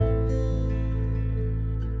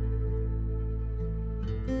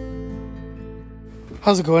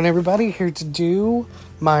How's it going, everybody? Here to do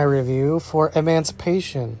my review for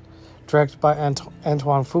Emancipation, directed by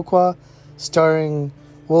Antoine Fuqua, starring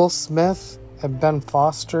Will Smith and Ben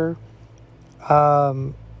Foster. I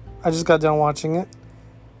just got done watching it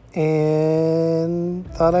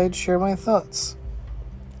and thought I'd share my thoughts.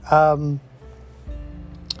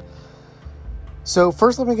 So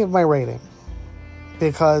first let me give my rating,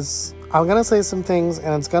 because I'm going to say some things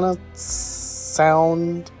and it's going to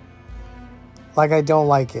sound like I don't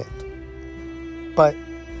like it. But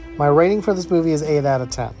my rating for this movie is 8 out of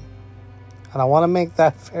 10. And I want to make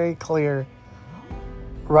that very clear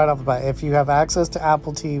right off the bat. If you have access to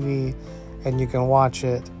Apple TV and you can watch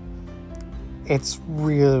it, it's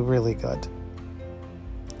really, really good.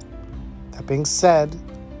 That being said,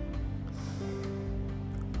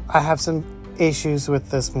 I have some issues with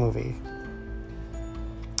this movie.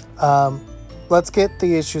 Let's get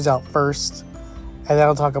the issues out first, and then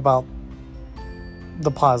I'll talk about the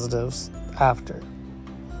positives after.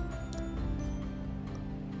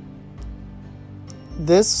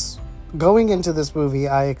 Going into this movie,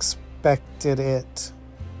 I expected it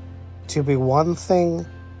to be one thing,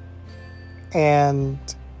 and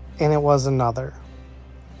it was another.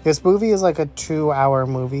 This movie is like a 2-hour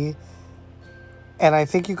movie, and I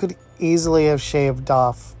think you could easily have shaved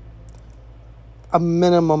off a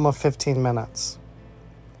minimum of 15 minutes.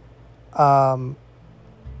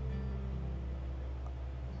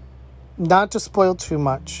 Not to spoil too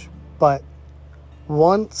much, but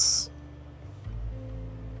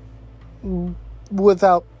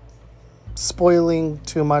without spoiling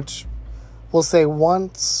too much, we'll say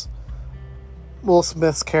once Will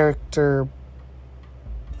Smith's character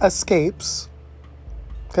escapes,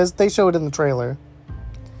 because they show it in the trailer,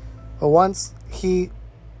 but once he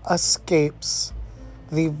escapes,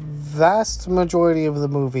 the vast majority of the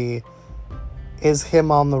movie is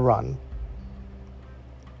him on the run.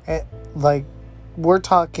 We're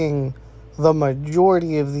talking the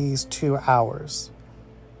majority of these 2 hours.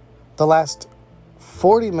 The last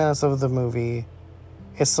 40 minutes of the movie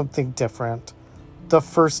is something different. The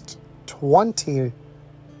first 20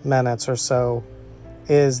 minutes or so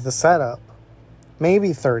is the setup.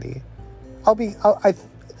 Maybe 30.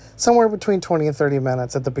 Somewhere between 20 and 30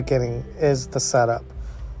 minutes at the beginning is the setup.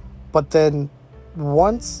 But then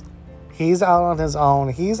once he's out on his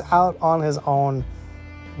own,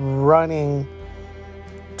 running,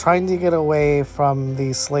 trying to get away from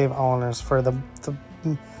the slave owners for the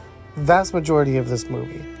vast majority of this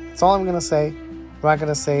movie. That's all I'm going to say. I'm not going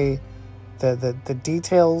to say the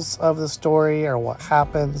details of the story or what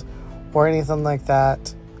happens or anything like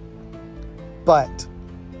that. But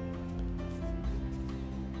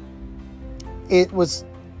it was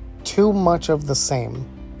too much of the same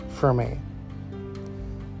for me.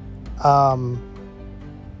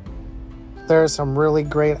 There are some really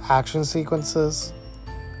great action sequences.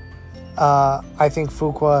 I think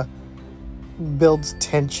Fuqua builds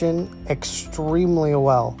tension extremely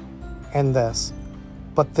well in this.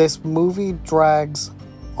 But this movie drags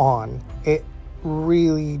on. It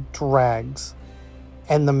really drags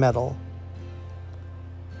in the middle.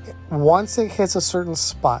 Once it hits a certain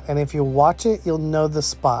spot, and if you watch it, you'll know the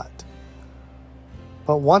spot.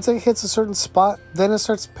 But once it hits a certain spot, then it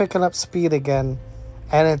starts picking up speed again.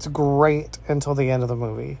 And it's great until the end of the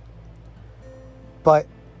movie. But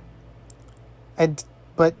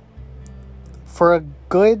for a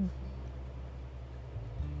good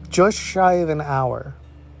just shy of an hour,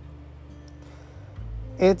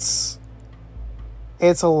 it's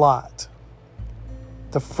a lot.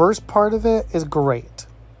 The first part of it is great.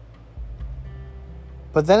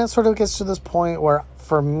 But then it sort of gets to this point where,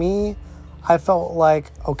 for me, I felt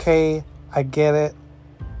like, okay, I get it,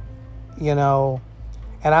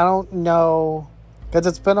 and I don't know, because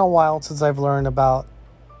it's been a while since I've learned about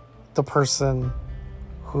the person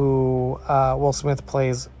who Will Smith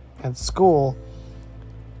plays in school.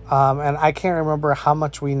 And I can't remember how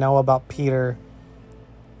much we know about Peter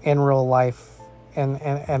in real life and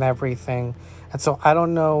everything. And so I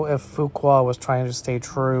don't know if Fuqua was trying to stay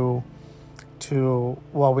true to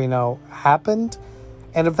what we know happened.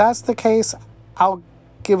 And if that's the case, I'll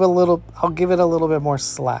give it a little bit more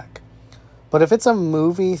slack. But if it's a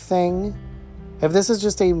movie thing, if this is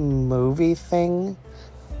just a movie thing,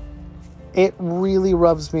 it really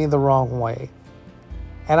rubs me the wrong way.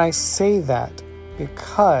 And I say that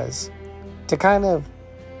because, to kind of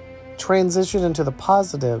transition into the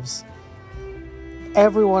positives,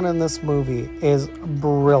 everyone in this movie is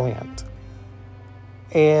brilliant.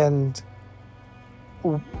 And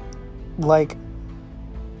if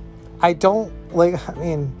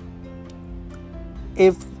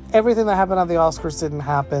everything that happened at the Oscars didn't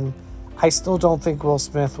happen, I still don't think Will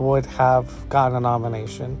Smith would have gotten a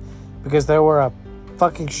nomination because there were a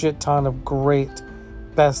fucking shit ton of great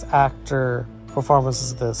Best Actor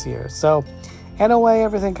performances this year. So, in a way,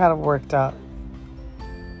 everything kind of worked out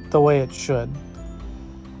the way it should.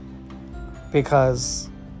 Because,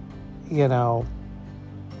 you know,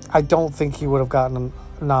 I don't think he would have gotten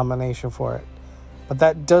a nomination for it. But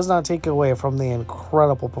that does not take away from the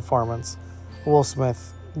incredible performance Will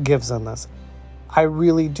Smith gives in this. I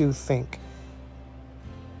really do think,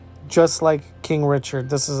 just like King Richard,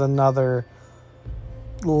 this is another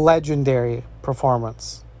legendary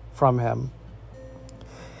performance from him.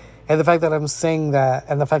 And the fact that I'm saying that,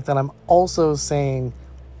 and the fact that I'm also saying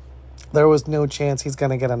there was no chance he's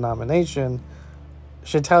going to get a nomination,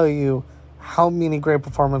 should tell you how many great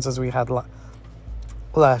performances we had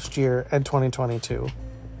last year in 2022.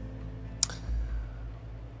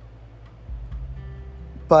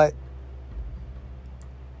 But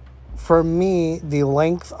for me, the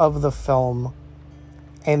length of the film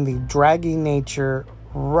and the draggy nature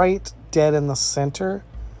right dead in the center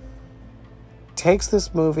takes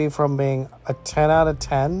this movie from being a 10 out of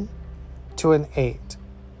 10 to an 8.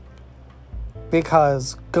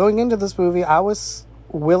 Because going into this movie, I was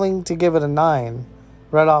willing to give it a 9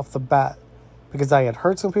 right off the bat. Because I had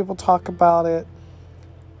heard some people talk about it.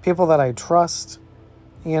 People that I trust,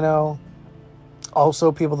 you know.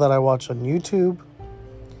 Also people that I watch on YouTube.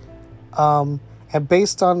 And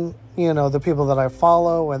based on, you know, the people that I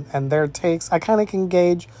follow and their takes, I kind of can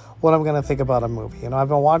gauge what I'm going to think about a movie. You know, I've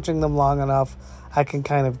been watching them long enough. I can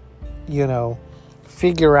kind of, you know,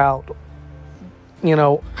 figure out, you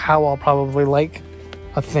know, how I'll probably like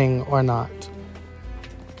a thing or not.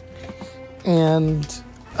 And,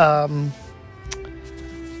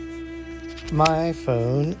 my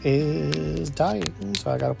phone is dying,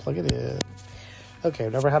 so I gotta plug it in. Okay,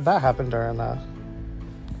 I've never had that happen during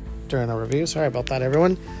a review. Sorry about that,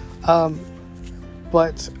 everyone. I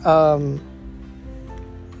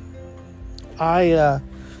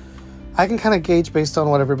can kind of gauge based on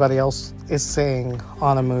what everybody else is saying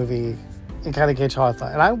on a movie and kind of gauge how I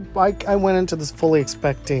thought. And I went into this fully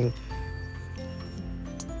expecting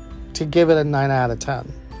to give it a 9 out of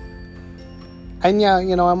 10. And yeah,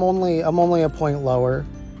 you know, I'm only a point lower,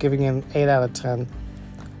 giving it an 8 out of 10.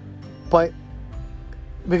 But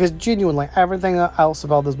because genuinely, everything else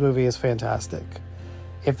about this movie is fantastic.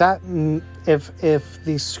 If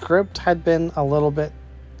the script had been a little bit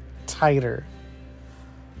tighter,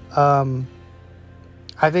 I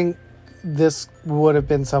think this would have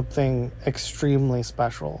been something extremely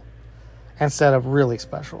special instead of really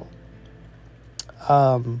special.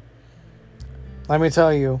 Let me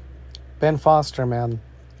tell you, Ben Foster, man.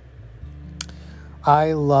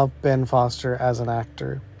 I love Ben Foster as an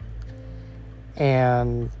actor.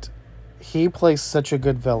 And he plays such a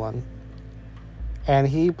good villain. And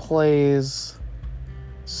he plays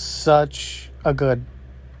such a good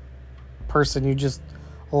person you just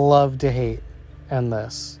love to hate in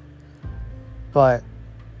this. But,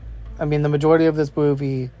 I mean, the majority of this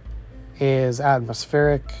movie is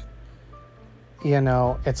atmospheric. You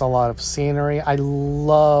know, it's a lot of scenery. I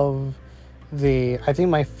think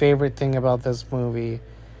my favorite thing about this movie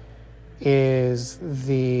is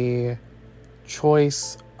the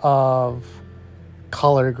choice of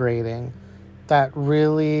color grading that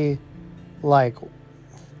really, like,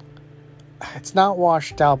 it's not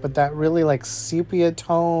washed out, but that really, like, sepia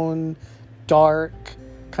tone, dark,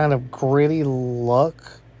 kind of gritty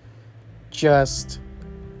look. Just,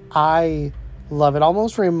 I love it.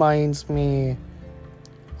 Almost reminds me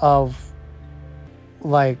of,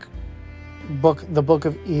 like, the Book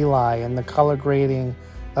of Eli and the color grading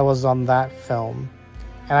that was on that film.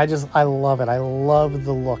 And I love it. I love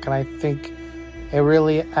the look. And I think it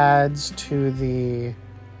really adds to the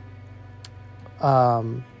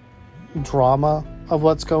drama of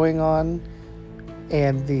what's going on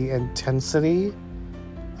and the intensity.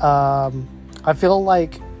 I feel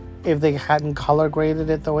like if they hadn't color graded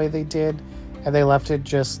it the way they did and they left it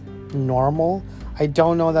just normal, I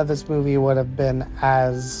don't know that this movie would have been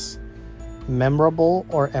as memorable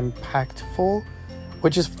or impactful,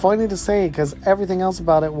 which is funny to say because everything else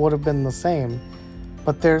about it would have been the same.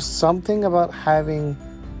 But there's something about having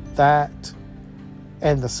that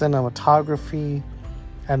and the cinematography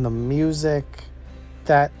and the music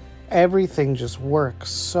that everything just works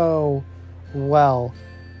so well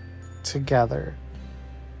together.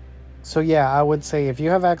 So yeah, I would say if you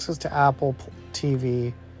have access to Apple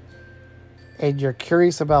TV and you're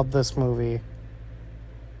curious about this movie,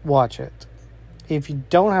 watch it. If you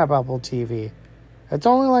don't have Apple TV, it's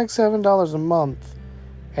only like $7 a month.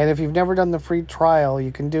 And if you've never done the free trial,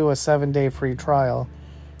 you can do a 7-day free trial.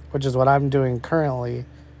 which is what I'm doing currently.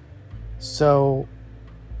 So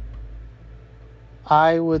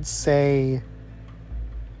I would say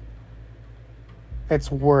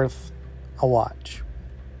it's worth a watch.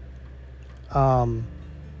 At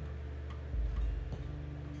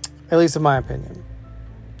least in my opinion.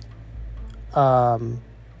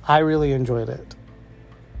 I really enjoyed it.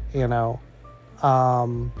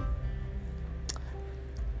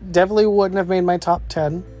 Definitely wouldn't have made my top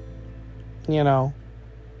 10.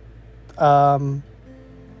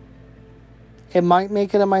 It might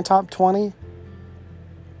make it in my top 20.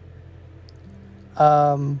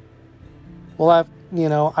 I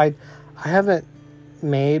haven't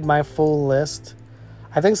made my full list.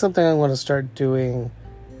 I think something I'm going to start doing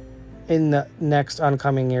in the next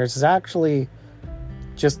oncoming years is actually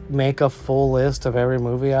just make a full list of every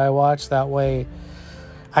movie I watch. That way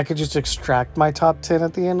I could just extract my top 10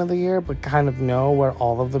 at the end of the year, but kind of know where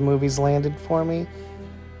all of the movies landed for me.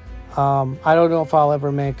 I don't know if I'll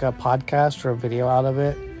ever make a podcast or a video out of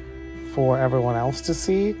it for everyone else to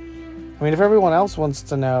see. I mean, if everyone else wants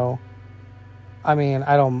to know, I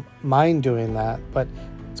don't mind doing that, but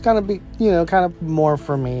it's gonna be, kind of more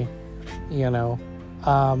for me,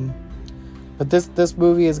 But this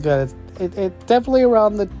movie is good. It's definitely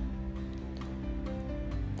around the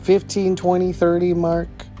 15, 20, 30 mark,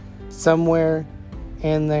 somewhere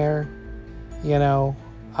in there,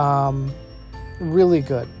 really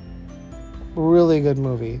good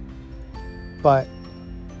movie. But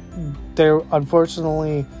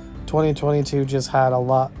unfortunately 2022 just had a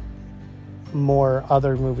lot more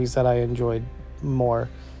other movies that I enjoyed more.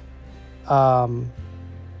 But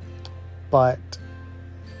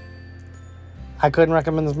I couldn't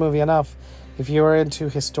recommend this movie enough. If you are into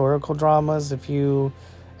historical dramas, if you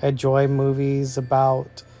enjoy movies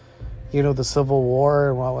about, the Civil War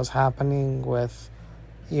and what was happening with,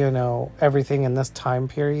 everything in this time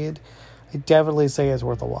period, I definitely say it's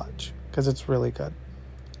worth a watch because it's really good.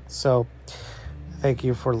 So, thank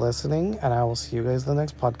you for listening, and I will see you guys in the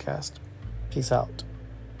next podcast. Peace out.